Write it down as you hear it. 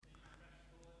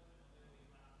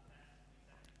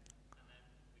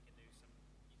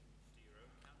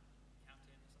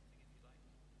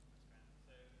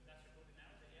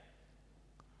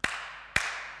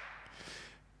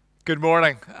Good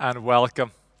morning and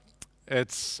welcome.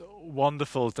 It's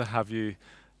wonderful to have you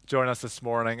join us this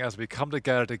morning as we come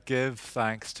together to give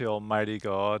thanks to Almighty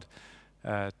God,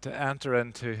 to enter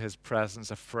into His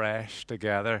presence afresh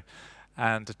together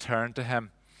and to turn to Him.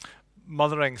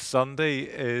 Mothering Sunday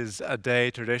is a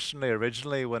day traditionally,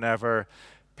 originally, whenever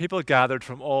people gathered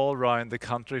from all around the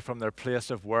country from their place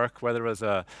of work, whether as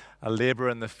a labourer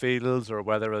in the fields or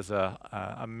whether as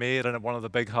a maid in one of the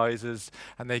big houses,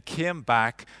 and they came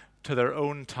back to their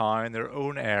own town, their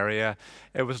own area.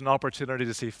 It was an opportunity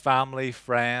to see family,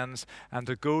 friends, and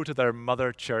to go to their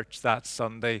mother church that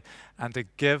Sunday and to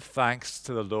give thanks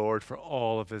to the Lord for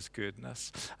all of His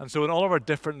goodness. And so, in all of our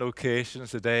different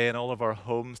locations today, in all of our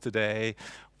homes today,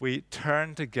 we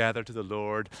turn together to the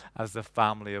Lord as the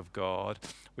family of God.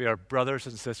 We are brothers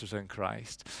and sisters in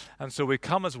Christ. And so we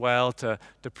come as well to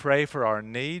pray for our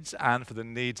needs and for the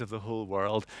needs of the whole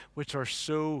world, which are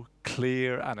so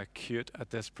clear and acute at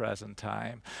this present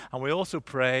time. And we also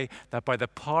pray that by the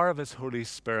power of His Holy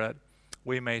Spirit,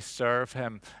 we may serve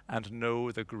Him and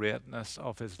know the greatness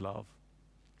of His love.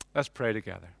 Let's pray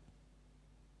together.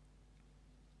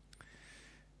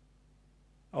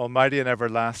 Almighty and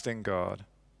everlasting God,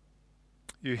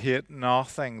 you hate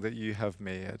nothing that you have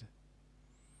made.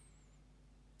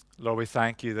 Lord, we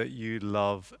thank you that you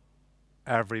love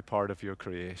every part of your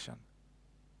creation,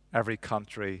 every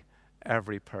country,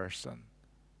 every person.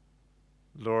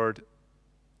 Lord,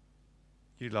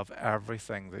 you love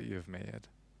everything that you've made.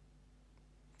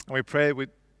 And we pray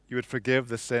you would forgive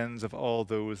the sins of all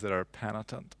those that are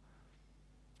penitent.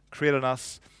 Create in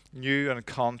us new and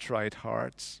contrite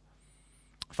hearts.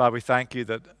 Father, we thank you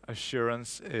that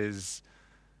assurance is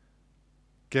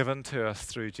given to us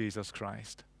through Jesus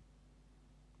Christ.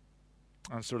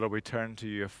 And so, Lord, we turn to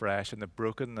you afresh in the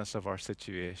brokenness of our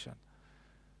situation.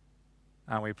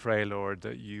 And we pray, Lord,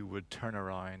 that you would turn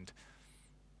around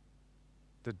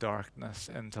the darkness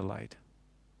into light.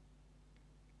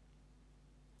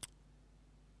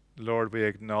 Lord, we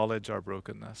acknowledge our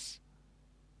brokenness.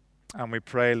 And we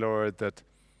pray, Lord, that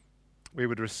we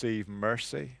would receive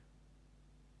mercy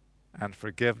and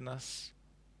forgiveness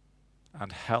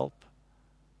and help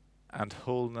and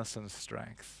wholeness and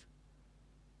strength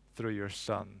through your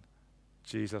Son,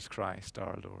 Jesus Christ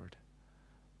our Lord.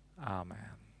 Amen.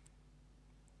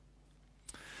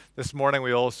 This morning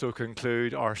we also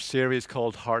conclude our series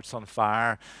called Hearts on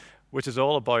Fire, which is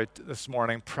all about this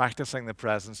morning practicing the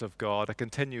presence of God, a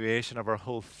continuation of our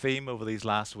whole theme over these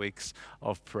last weeks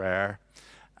of prayer.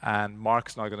 And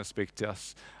Mark's now going to speak to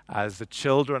us as the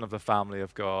children of the family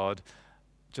of God,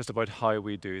 just about how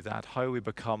we do that, how we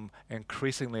become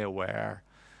increasingly aware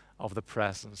of the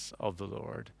presence of the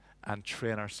Lord and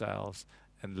train ourselves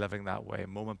in living that way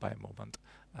moment by moment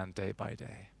and day by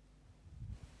day.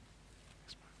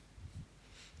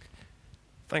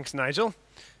 Thanks, Nigel.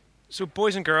 So,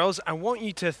 boys and girls, I want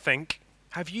you to think,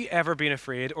 have you ever been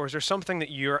afraid, or is there something that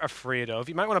you're afraid of?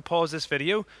 You might want to pause this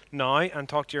video now and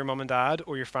talk to your mum and dad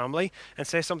or your family and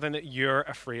say something that you're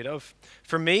afraid of.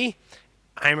 For me,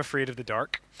 I'm afraid of the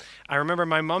dark. I remember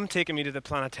my mum taking me to the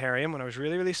planetarium when I was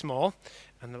really, really small,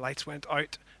 and the lights went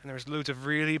out, and there was loads of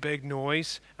really big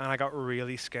noise, and I got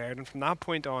really scared. And from that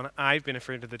point on, I've been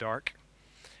afraid of the dark.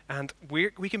 And we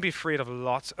can be afraid of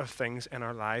lots of things in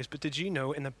our lives, but did you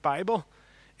know in the Bible,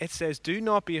 it says, do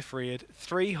not be afraid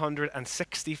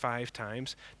 365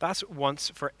 times. That's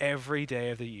once for every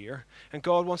day of the year. And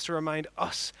God wants to remind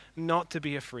us not to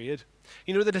be afraid.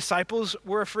 You know, the disciples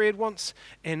were afraid once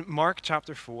in Mark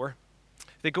chapter 4.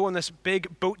 They go on this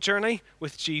big boat journey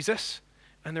with Jesus,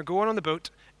 and they're going on the boat,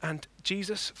 and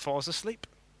Jesus falls asleep.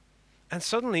 And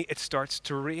suddenly it starts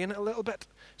to rain a little bit.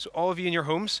 So all of you in your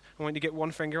homes, I want you to get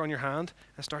one finger on your hand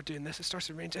and start doing this. It starts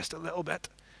to rain just a little bit.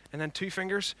 And then 2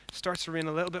 fingers, starts to rain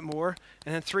a little bit more.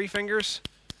 And then 3 fingers,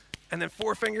 and then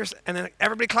 4 fingers, and then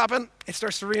everybody clapping. It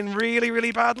starts to rain really,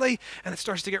 really badly. And it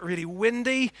starts to get really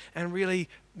windy, and really,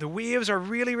 the waves are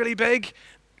really, really big.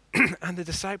 And the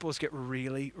disciples get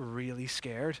really, really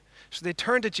scared. So they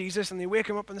turn to Jesus and they wake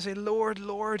him up and they say, Lord,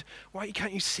 Lord, why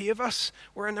can't you save us?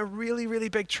 We're in a really, really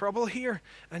big trouble here.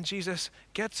 And Jesus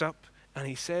gets up and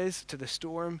he says to the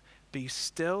storm, be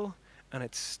still, and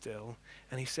it's still.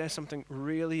 And he says something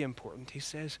really important. He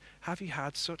says, have you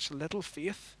had such little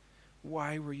faith?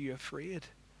 Why were you afraid?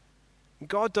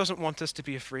 God doesn't want us to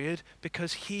be afraid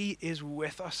because he is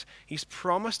with us. He's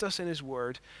promised us in his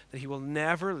word that he will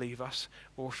never leave us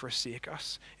or forsake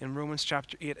us. In Romans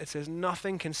chapter 8, it says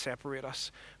nothing can separate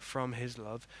us from his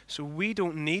love. So we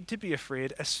don't need to be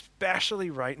afraid,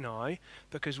 especially right now,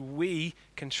 because we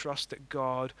can trust that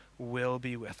God will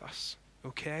be with us.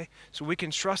 Okay? So we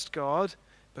can trust God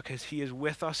because he is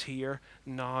with us here,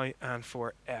 now, and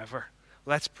forever.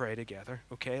 Let's pray together,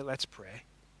 okay? Let's pray.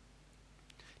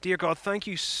 Dear God, thank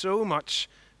you so much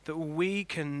that we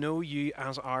can know you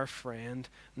as our friend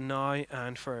now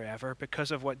and forever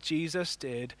because of what Jesus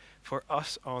did for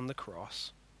us on the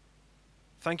cross.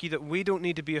 Thank you that we don't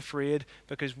need to be afraid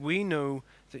because we know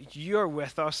that you are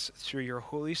with us through your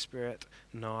Holy Spirit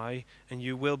now, and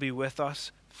you will be with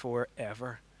us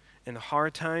forever in the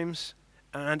hard times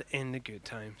and in the good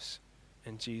times.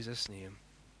 In Jesus' name,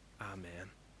 amen.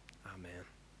 Amen.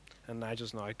 And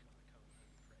Nigel's now.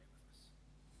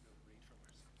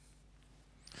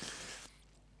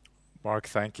 Mark,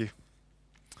 thank you.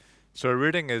 So, our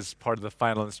reading is part of the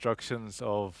final instructions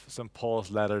of St. Paul's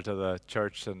letter to the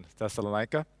church in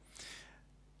Thessalonica.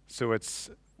 So, it's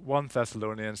 1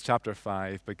 Thessalonians chapter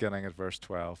 5, beginning at verse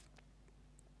 12.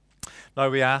 Now,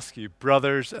 we ask you,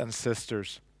 brothers and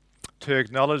sisters, to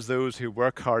acknowledge those who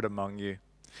work hard among you,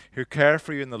 who care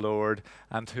for you in the Lord,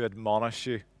 and who admonish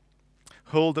you.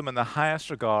 Hold them in the highest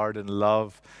regard and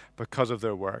love because of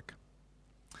their work.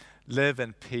 Live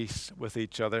in peace with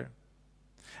each other.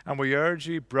 And we urge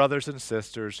you, brothers and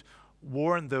sisters,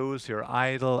 warn those who are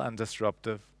idle and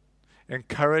disruptive.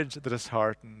 Encourage the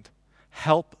disheartened.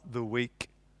 Help the weak.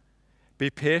 Be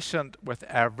patient with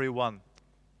everyone.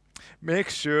 Make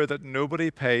sure that nobody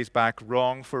pays back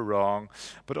wrong for wrong,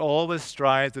 but always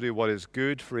strive to do what is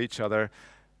good for each other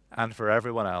and for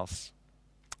everyone else.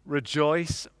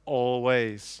 Rejoice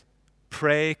always.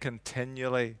 Pray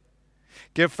continually.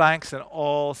 Give thanks in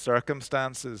all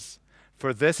circumstances,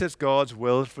 for this is God's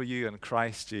will for you in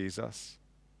Christ Jesus.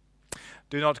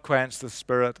 Do not quench the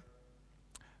Spirit.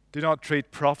 Do not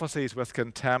treat prophecies with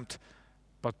contempt,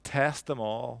 but test them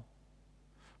all.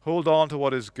 Hold on to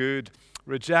what is good.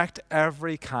 Reject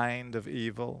every kind of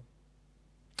evil.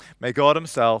 May God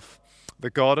himself, the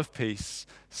God of peace,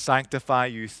 sanctify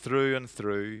you through and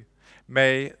through.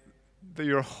 May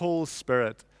your whole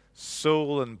spirit,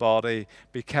 soul, and body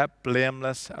be kept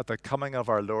blameless at the coming of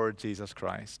our Lord Jesus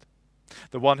Christ.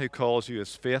 The one who calls you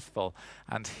is faithful,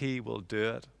 and he will do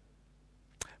it.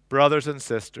 Brothers and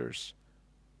sisters,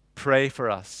 pray for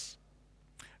us.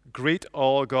 Greet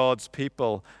all God's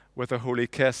people with a holy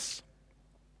kiss,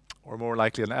 or more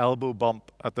likely an elbow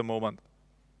bump at the moment.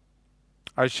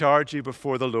 I charge you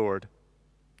before the Lord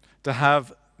to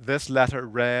have this letter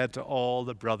read to all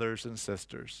the brothers and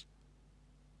sisters.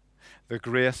 The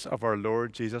grace of our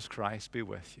Lord Jesus Christ be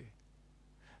with you.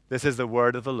 This is the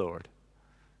word of the Lord.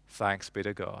 Thanks be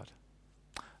to God.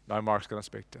 Now Mark's going to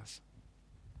speak to us.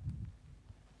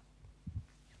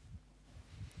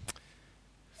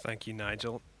 Thank you,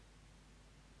 Nigel.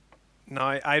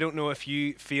 Now, I don't know if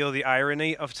you feel the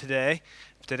irony of today.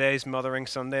 Today's Mothering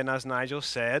Sunday, and as Nigel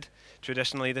said,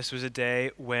 traditionally this was a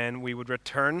day when we would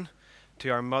return to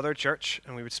our mother church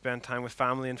and we would spend time with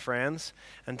family and friends.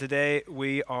 And today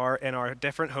we are in our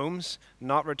different homes,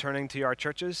 not returning to our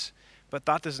churches. But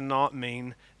that does not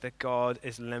mean that God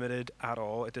is limited at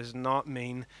all. It does not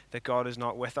mean that God is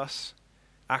not with us.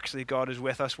 Actually, God is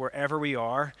with us wherever we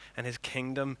are, and his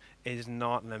kingdom is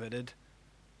not limited.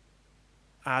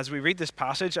 As we read this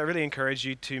passage, I really encourage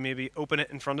you to maybe open it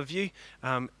in front of you.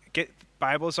 Get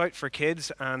Bibles out for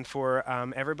kids and for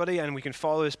everybody, and we can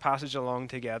follow this passage along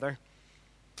together.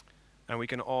 And we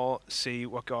can all see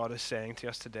what God is saying to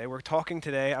us today. We're talking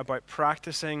today about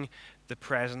practicing the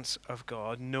presence of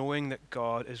God, knowing that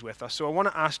God is with us. So I want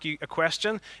to ask you a question,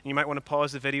 and you might want to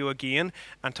pause the video again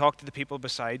and talk to the people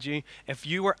beside you. If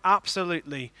you were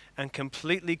absolutely and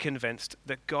completely convinced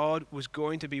that God was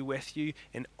going to be with you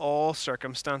in all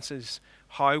circumstances,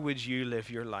 how would you live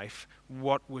your life?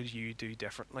 What would you do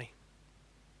differently?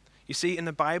 You see, in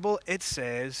the Bible, it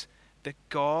says that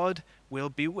God will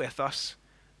be with us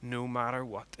no matter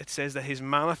what. It says that his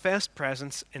manifest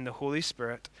presence in the Holy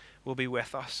Spirit will be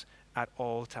with us at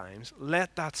all times.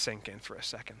 Let that sink in for a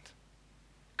second.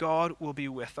 God will be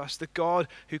with us. The God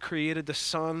who created the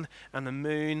sun and the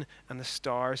moon and the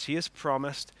stars, he has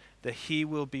promised that he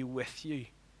will be with you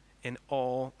in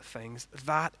all things.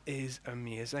 That is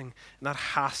amazing. And that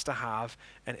has to have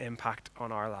an impact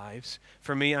on our lives.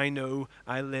 For me, I know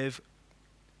I live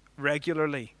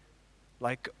regularly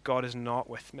like God is not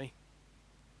with me.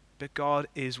 But God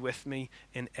is with me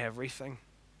in everything.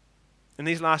 In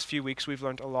these last few weeks, we've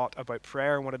learned a lot about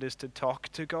prayer and what it is to talk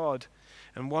to God.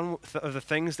 And one of the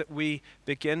things that we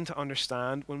begin to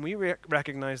understand when we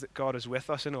recognize that God is with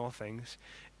us in all things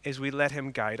is we let him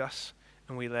guide us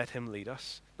and we let him lead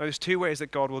us. Now, there's two ways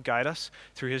that God will guide us: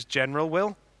 through his general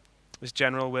will. His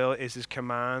general will is his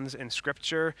commands in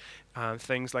Scripture,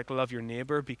 things like love your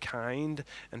neighbor, be kind,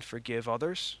 and forgive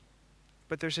others.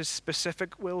 But there's his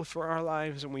specific will for our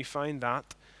lives, and we find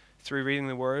that through reading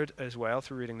the Word as well,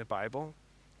 through reading the Bible,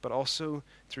 but also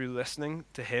through listening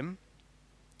to Him,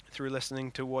 through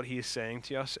listening to what He is saying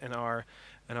to us in our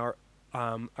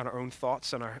own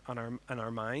thoughts and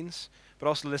our minds, but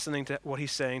also listening to what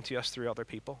He's saying to us through other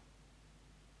people.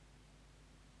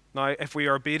 Now, if we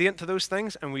are obedient to those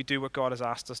things and we do what God has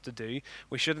asked us to do,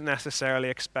 we shouldn't necessarily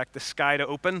expect the sky to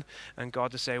open and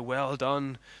God to say, "Well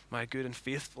done, my good and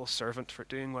faithful servant, for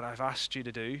doing what I've asked you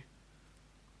to do."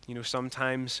 You know,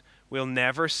 sometimes we'll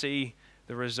never see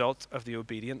the result of the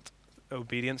obedience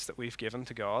that we've given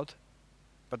to God.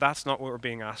 But that's not what we're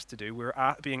being asked to do.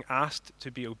 We're being asked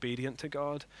to be obedient to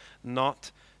God,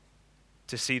 not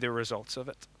to see the results of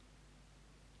it.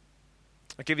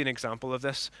 I'll give you an example of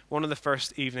this. One of the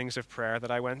first evenings of prayer that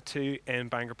I went to in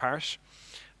Bangor Parish,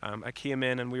 I came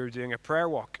in and we were doing a prayer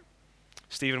walk.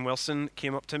 Stephen Wilson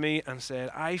came up to me and said,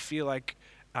 "I feel like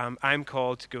I'm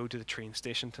called to go to the train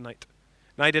station tonight."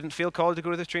 And I didn't feel called to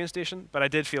go to the train station, but I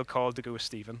did feel called to go with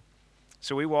Stephen.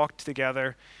 So we walked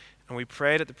together and we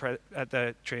prayed at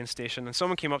the train station, and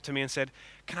someone came up to me and said,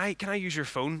 can I use your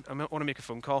phone? I want to make a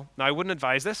phone call. Now, I wouldn't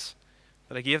advise this,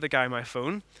 but I gave the guy my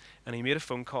phone, and he made a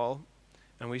phone call,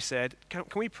 and we said, can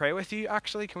we pray with you,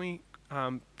 actually? Can we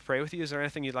pray with you? Is there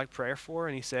anything you'd like prayer for?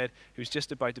 And he said he was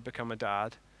just about to become a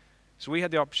dad. So we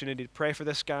had the opportunity to pray for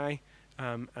this guy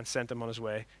and sent him on his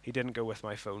way. He didn't go with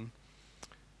my phone.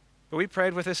 But we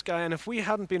prayed with this guy, and if we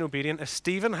hadn't been obedient, if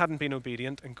Stephen hadn't been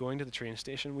obedient and going to the train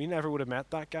station, we never would have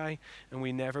met that guy, and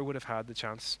we never would have had the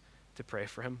chance to pray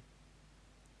for him.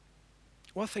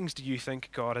 What things do you think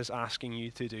God is asking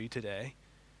you to do today?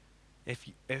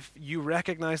 If you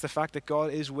recognize the fact that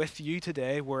God is with you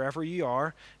today, wherever you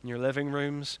are, in your living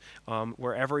rooms,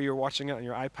 wherever you're watching it on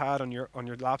your iPad, on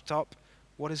your laptop,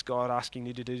 what is God asking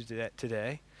you to do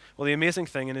today? Well, the amazing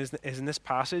thing is in this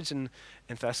passage in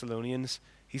Thessalonians,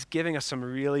 He's giving us some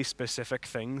really specific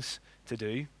things to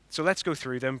do. So let's go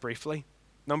through them briefly.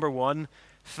 Number 1,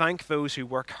 thank those who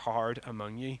work hard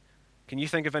among you. Can you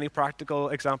think of any practical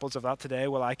examples of that today?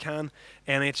 Well, I can.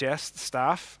 NHS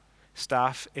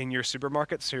staff in your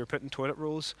supermarkets who are putting toilet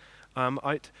rolls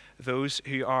out, those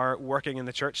who are working in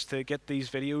the church to get these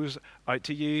videos out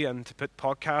to you and to put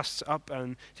podcasts up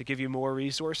and to give you more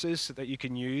resources that you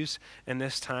can use in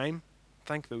this time.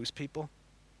 Thank those people.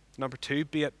 Number 2,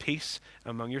 be at peace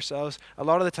among yourselves. A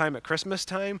lot of the time at Christmas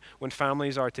time, when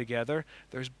families are together,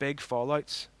 there's big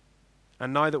fallouts.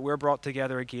 And now that we're brought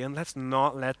together again, let's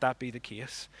not let that be the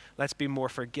case. Let's be more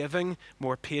forgiving,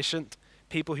 more patient,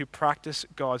 people who practice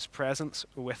God's presence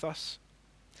with us.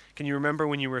 Can you remember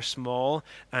when you were small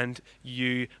and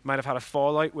you might have had a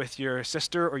fallout with your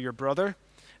sister or your brother,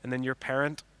 and then your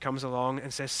parent comes along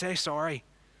and says, "Say sorry,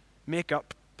 make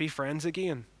up, be friends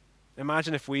again"?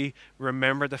 Imagine if we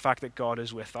remembered the fact that God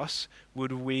is with us.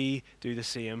 Would we do the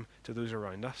same to those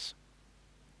around us?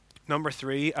 Number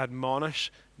 3,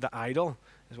 admonish the idle,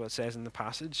 is what it says in the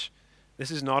passage. This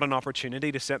is not an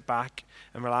opportunity to sit back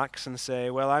and relax and say,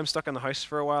 "Well, I'm stuck in the house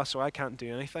for a while, so I can't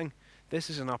do anything." This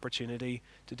is an opportunity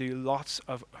to do lots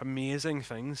of amazing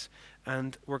things,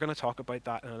 and we're going to talk about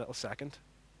that in a little second.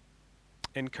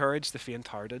 Encourage the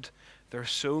faint-hearted. There are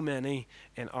so many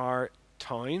in our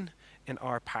town, in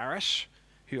our parish,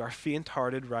 who are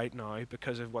faint-hearted right now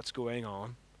because of what's going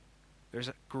on. There's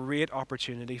a great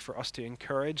opportunity for us to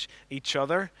encourage each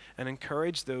other and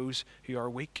encourage those who are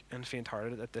weak and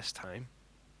faint-hearted at this time.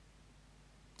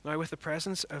 Now, with the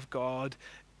presence of God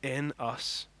in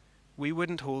us, we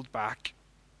wouldn't hold back,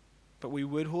 but we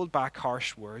would hold back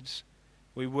harsh words.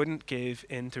 We wouldn't give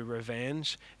in to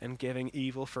revenge and giving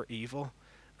evil for evil,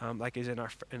 like is in our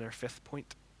 5th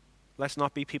point. Let's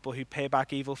not be people who pay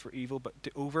back evil for evil, but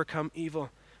to overcome evil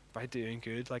by doing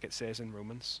good, like it says in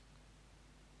Romans.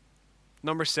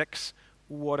 Number 6,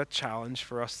 what a challenge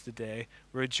for us today.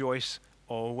 Rejoice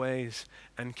always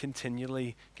and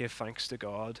continually give thanks to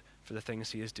God for the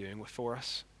things He is doing for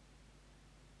us.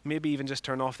 Maybe even just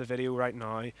turn off the video right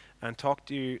now and talk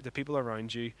to the people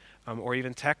around you, or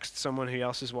even text someone who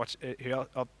else is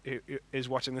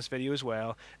watching this video as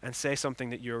well, and say something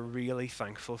that you're really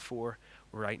thankful for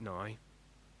right now.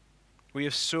 We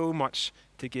have so much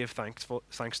to give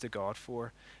thanks to God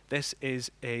for. This is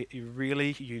a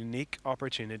really unique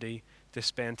opportunity to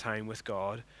spend time with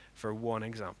God, for one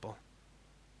example.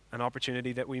 An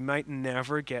opportunity that we might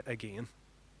never get again.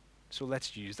 So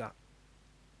let's use that.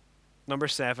 Number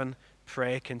 7,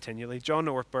 pray continually. John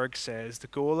Ortberg says the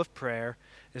goal of prayer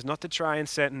is not to try and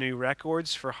set new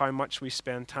records for how much we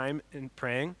spend time in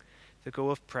praying. The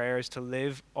goal of prayer is to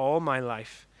live all my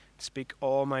life, speak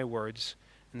all my words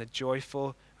in the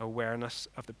joyful awareness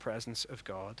of the presence of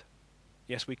God.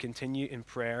 Yes, we continue in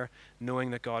prayer,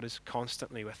 knowing that God is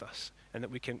constantly with us and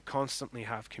that we can constantly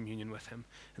have communion with him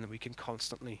and that we can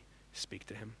constantly speak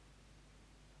to him.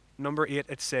 Number 8,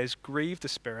 it says, grieve the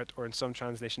Spirit, or in some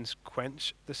translations,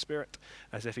 quench the Spirit,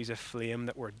 as if he's a flame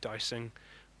that we're dousing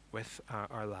with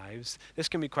our lives. This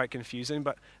can be quite confusing,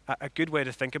 but a good way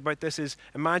to think about this is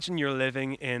imagine you're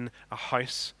living in a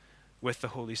house with the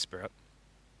Holy Spirit.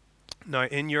 Now,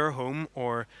 in your home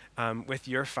or with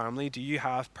your family, do you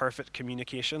have perfect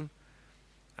communication?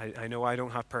 I know I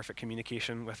don't have perfect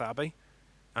communication with Abby,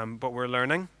 but we're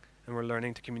learning, and we're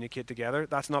learning to communicate together.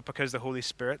 That's not because the Holy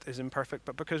Spirit is imperfect,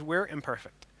 but because we're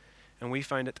imperfect, and we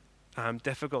find it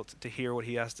difficult to hear what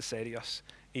he has to say to us,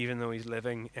 even though he's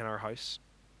living in our house.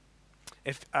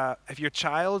 If your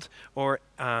child or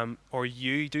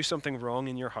you do something wrong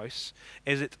in your house,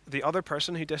 is it the other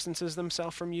person who distances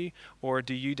themselves from you, or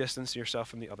do you distance yourself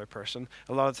from the other person?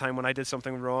 A lot of the time when I did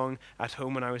something wrong at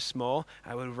home when I was small,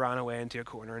 I would run away into a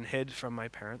corner and hid from my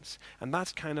parents. And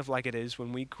that's kind of like it is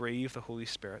when we grieve the Holy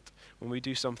Spirit. When we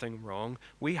do something wrong,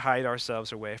 we hide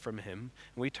ourselves away from him,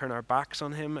 and we turn our backs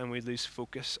on him, and we lose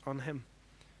focus on him.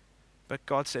 But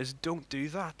God says, don't do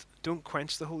that. Don't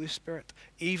quench the Holy Spirit.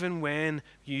 Even when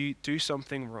you do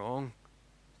something wrong,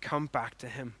 come back to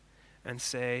him and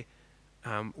say,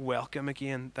 welcome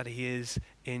again, that he is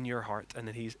in your heart and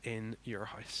that he's in your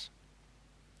house.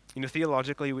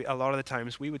 Theologically, a lot of the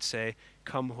times we would say,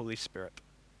 come Holy Spirit.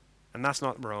 And that's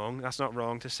not wrong. That's not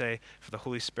wrong to say for the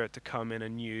Holy Spirit to come in a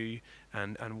new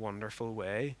and wonderful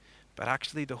way. But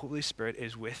actually, the Holy Spirit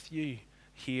is with you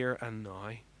here and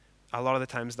now. A lot of the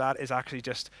times that is actually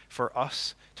just for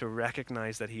us to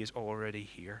recognize that he is already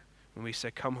here. When we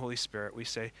say, come Holy Spirit, we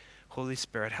say, Holy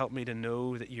Spirit, help me to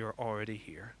know that you're already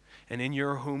here. And in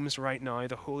your homes right now,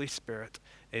 the Holy Spirit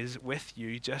is with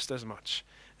you just as much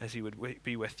as he would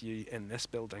be with you in this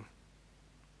building.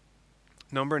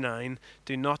 Number 9,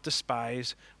 do not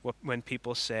despise when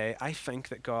people say, I think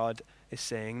that God is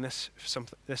saying this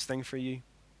thing for you.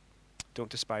 Don't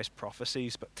despise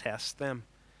prophecies, but test them.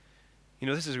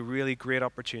 This is a really great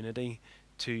opportunity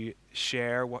to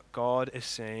share what God is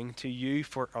saying to you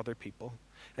for other people.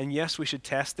 And yes, we should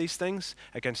test these things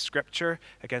against Scripture,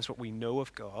 against what we know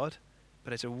of God,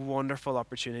 but it's a wonderful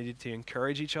opportunity to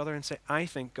encourage each other and say, I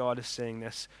think God is saying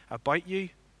this about you,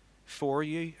 for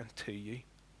you, and to you.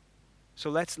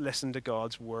 So let's listen to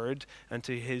God's word and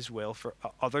to his will for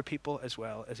other people as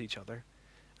well as each other.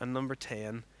 And number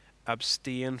 10,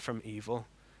 abstain from evil.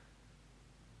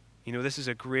 This is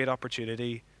a great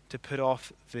opportunity to put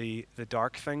off the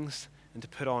dark things and to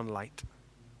put on light,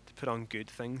 to put on good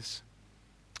things.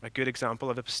 A good example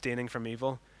of abstaining from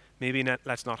evil, maybe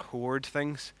let's not hoard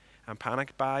things and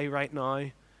panic buy right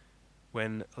now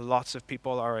when lots of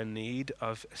people are in need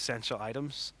of essential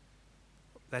items.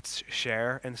 Let's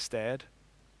share instead.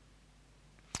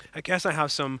 I guess I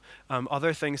have some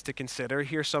other things to consider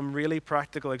here, some really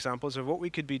practical examples of what we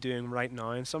could be doing right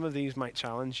now, and some of these might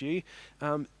challenge you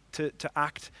to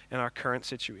act in our current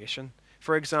situation.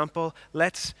 For example,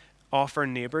 let's offer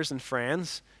neighbors and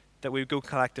friends that we go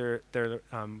collect their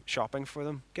shopping for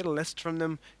them. Get a list from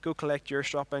them, go collect your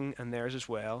shopping and theirs as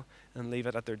well, and leave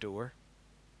it at their door.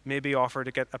 Maybe offer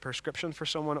to get a prescription for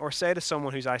someone, or say to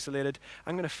someone who's isolated,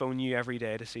 I'm going to phone you every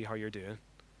day to see how you're doing.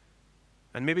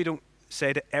 And maybe don't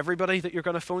say to everybody that you're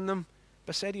going to phone them,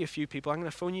 but say to a few people, I'm going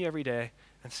to phone you every day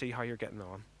and see how you're getting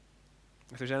on.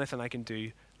 If there's anything I can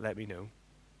do, let me know.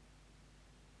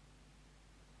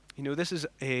 This is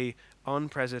an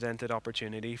unprecedented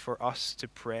opportunity for us to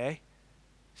pray,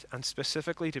 and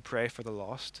specifically to pray for the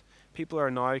lost. People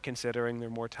are now considering their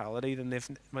mortality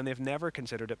when they've never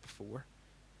considered it before.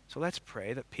 So let's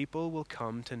pray that people will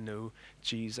come to know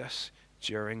Jesus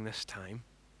during this time.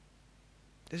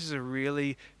 This is a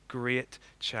really great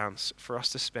chance for us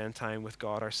to spend time with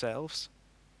God ourselves.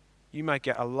 You might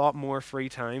get a lot more free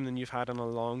time than you've had in a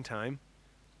long time.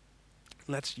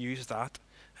 Let's use that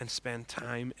and spend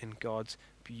time in God's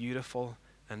beautiful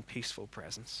and peaceful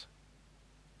presence.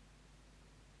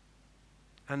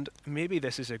 And maybe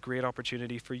this is a great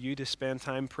opportunity for you to spend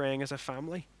time praying as a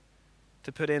family,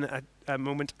 to put in a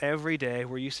moment every day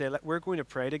where you say, we're going to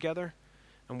pray together,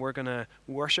 and we're going to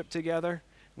worship together,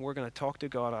 and we're going to talk to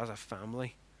God as a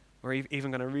family. We're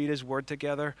even going to read his word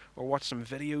together, or watch some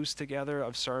videos together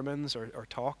of sermons or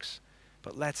talks.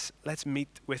 But let's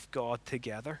meet with God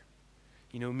together.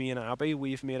 Me and Abby,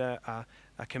 we've made a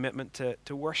commitment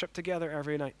to worship together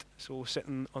every night. So we'll sit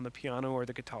on the piano or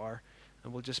the guitar,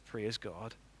 and we'll just praise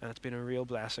God. And it's been a real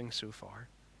blessing so far.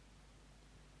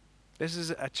 This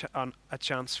is a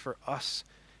chance for us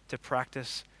to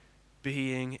practice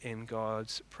being in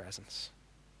God's presence.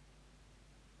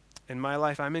 In my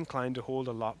life, I'm inclined to hold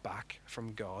a lot back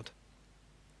from God.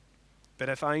 But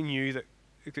if I knew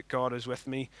that God is with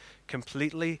me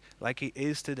completely like he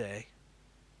is today,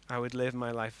 I would live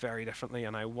my life very differently,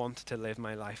 and I want to live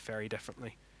my life very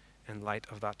differently in light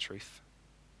of that truth.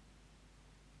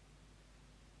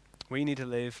 We need to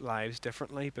live lives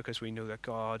differently because we know that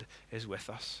God is with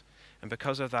us. And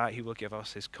because of that, he will give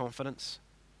us his confidence.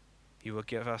 He will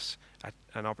give us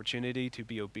an opportunity to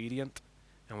be obedient,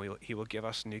 and he will give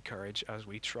us new courage as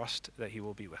we trust that he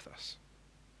will be with us.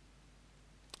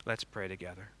 Let's pray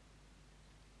together.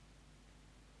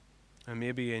 And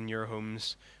maybe in your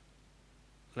homes,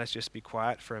 let's just be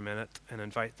quiet for a minute and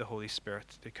invite the Holy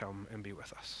Spirit to come and be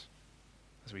with us.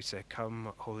 As we say,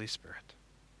 "Come, Holy Spirit."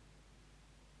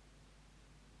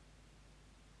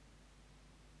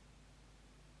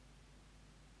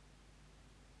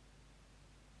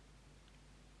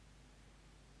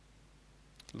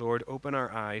 Lord, open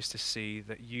our eyes to see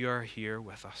that you are here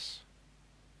with us.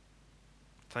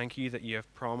 Thank you that you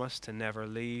have promised to never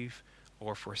leave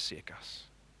or forsake us.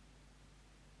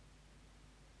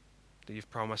 That you've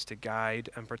promised to guide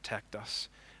and protect us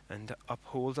and to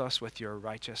uphold us with your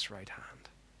righteous right hand.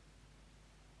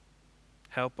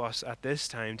 Help us at this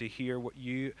time to hear what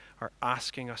you are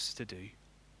asking us to do,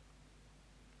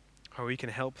 how we can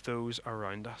help those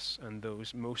around us and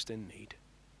those most in need.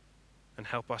 And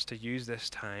help us to use this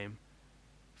time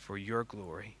for your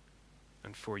glory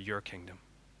and for your kingdom.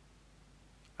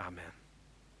 Amen.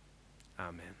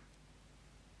 Amen.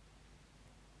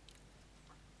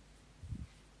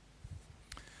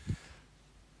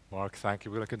 Mark, thank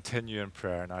you. We're going to continue in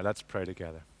prayer now. Let's pray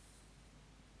together.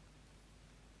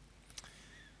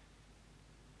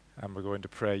 And we're going to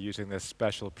pray using this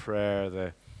special prayer,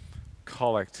 the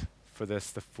collect for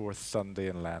this, the fourth Sunday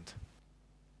in Lent.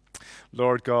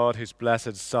 Lord God, whose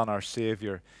blessed Son, our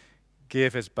Saviour,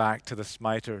 gave his back to the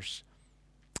smiters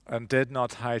and did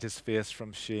not hide his face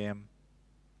from shame,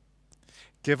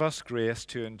 give us grace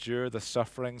to endure the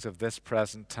sufferings of this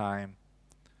present time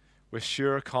with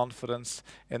sure confidence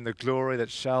in the glory that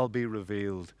shall be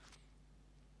revealed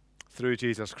through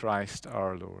Jesus Christ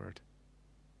our Lord.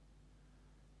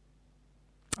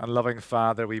 And loving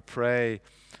Father, we pray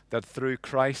that through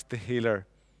Christ the healer,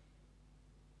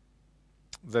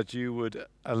 that you would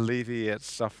alleviate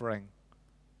suffering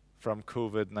from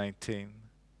COVID-19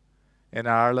 in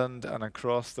Ireland and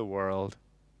across the world.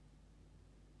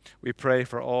 We pray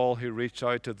for all who reach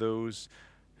out to those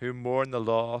who mourn the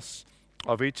loss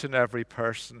of each and every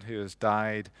person who has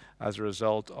died as a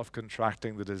result of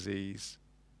contracting the disease.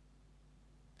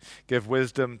 Give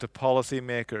wisdom to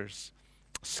policymakers,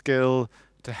 skill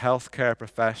to healthcare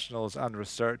professionals and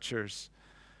researchers,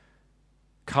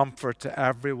 comfort to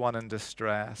everyone in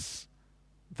distress,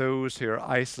 those who are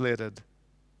isolated,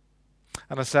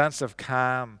 and a sense of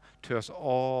calm to us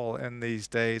all in these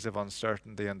days of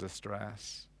uncertainty and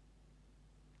distress.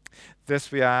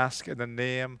 This we ask in the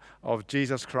name of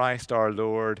Jesus Christ our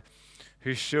Lord,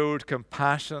 who showed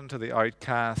compassion to the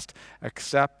outcast,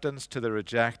 acceptance to the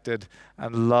rejected,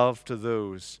 and love to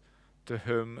those to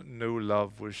whom no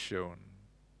love was shown.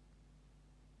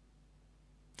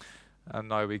 And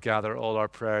now we gather all our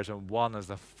prayers in one as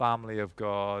the family of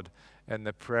God in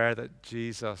the prayer that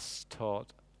Jesus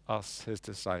taught us, his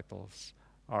disciples.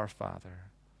 Our Father.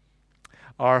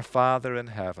 Our Father in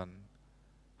heaven,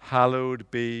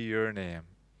 hallowed be your name.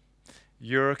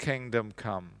 Your kingdom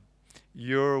come,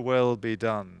 your will be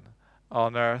done,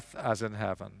 on earth as in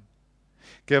heaven.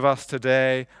 Give us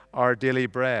today our daily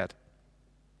bread.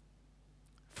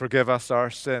 Forgive us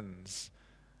our sins,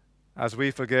 as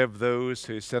we forgive those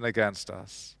who sin against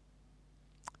us.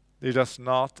 Lead us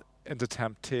not into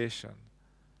temptation,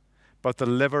 but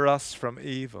deliver us from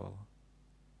evil.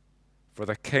 For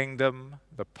the kingdom,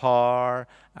 the power,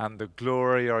 and the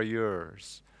glory are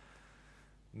yours,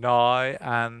 now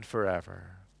and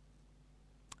forever.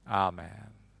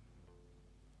 Amen.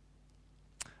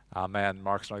 Amen.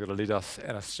 Mark's now going to lead us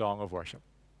in a song of worship.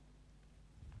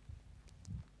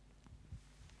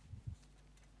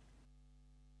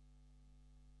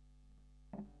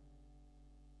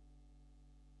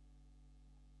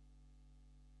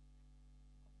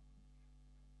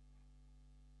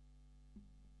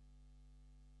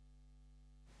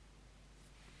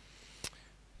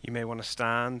 You may want to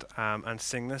stand and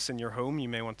sing this in your home. You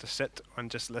may want to sit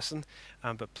and just listen,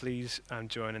 but please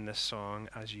join in this song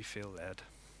as you feel led.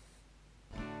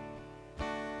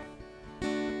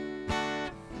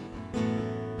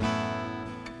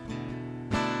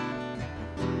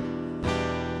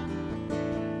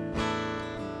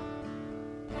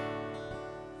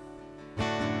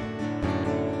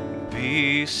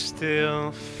 Be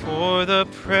still, for the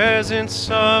presence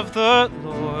of the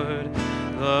Lord,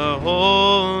 the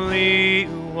Holy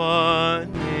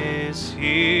One is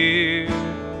here.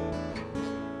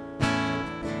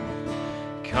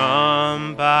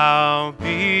 Come bow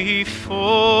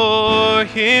before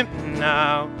him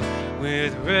now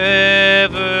with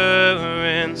reverence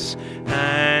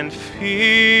and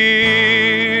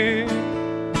fear.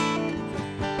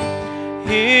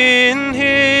 In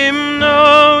him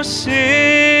no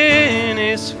sin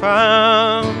is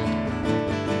found.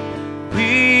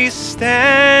 We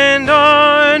stand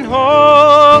on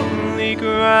holy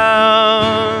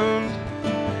ground.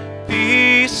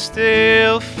 Be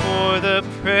still, for the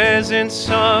presence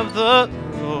of the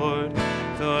Lord,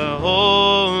 the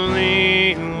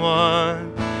Holy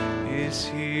One is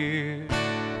here.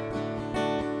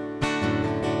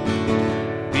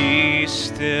 Be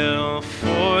still,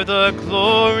 for the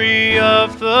glory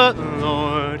of the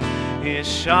Lord is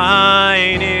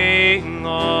shining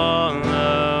all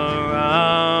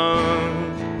around.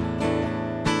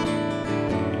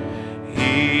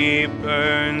 He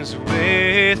burns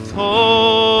with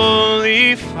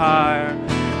holy fire,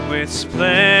 with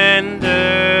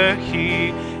splendor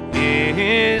he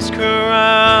is crowned.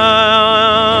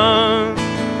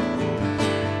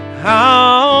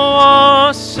 How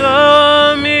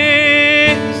awesome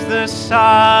is the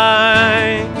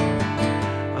sight,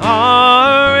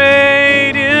 our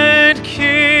radiant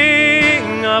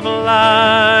King of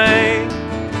light.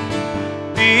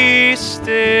 Be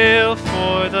still,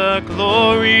 for the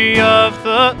glory of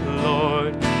the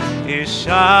Lord is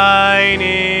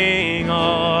shining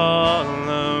all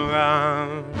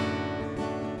around.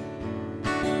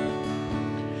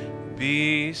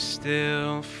 Be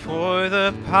still, for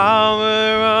the power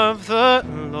of the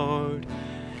Lord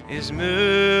is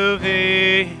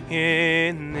moving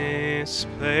in this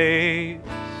place.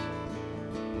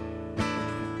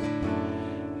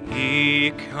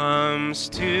 He comes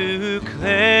to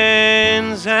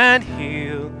cleanse and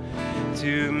heal,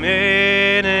 to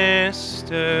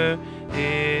minister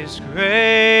his grace.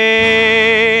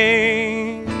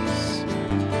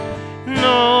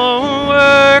 No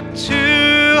work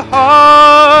too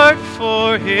hard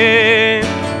for him.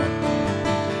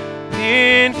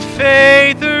 In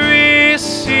faith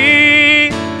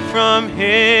receive from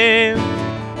him.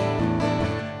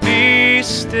 Be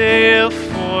still,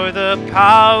 for the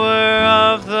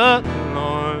power of the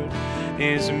Lord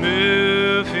is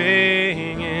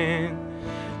moving in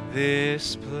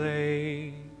this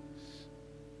place.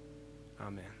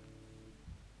 Amen.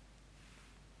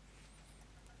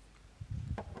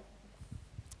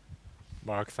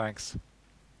 Mark, thanks.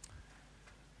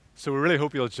 So we really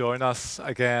hope you'll join us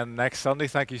again next Sunday.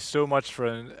 Thank you so much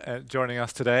for joining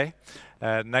us today.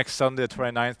 Next Sunday, the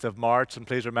 29th of March, and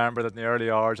please remember that in the early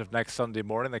hours of next Sunday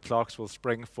morning, the clocks will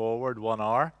spring forward 1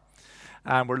 hour.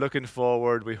 And we're looking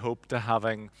forward, we hope, to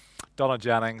having Donna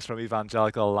Jennings from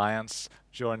Evangelical Alliance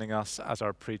joining us as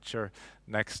our preacher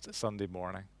next Sunday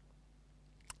morning.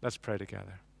 Let's pray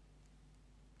together.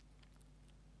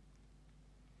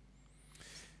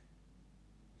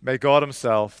 May God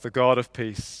himself, the God of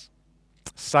peace,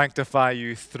 sanctify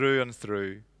you through and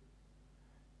through.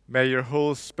 May your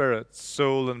whole spirit,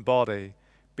 soul, and body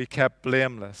be kept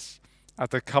blameless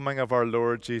at the coming of our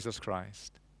Lord Jesus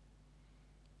Christ.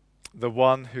 The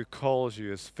one who calls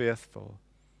you is faithful,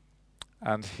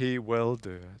 and he will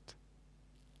do it.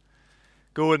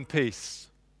 Go in peace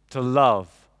to love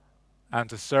and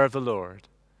to serve the Lord.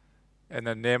 In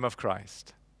the name of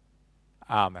Christ.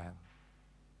 Amen.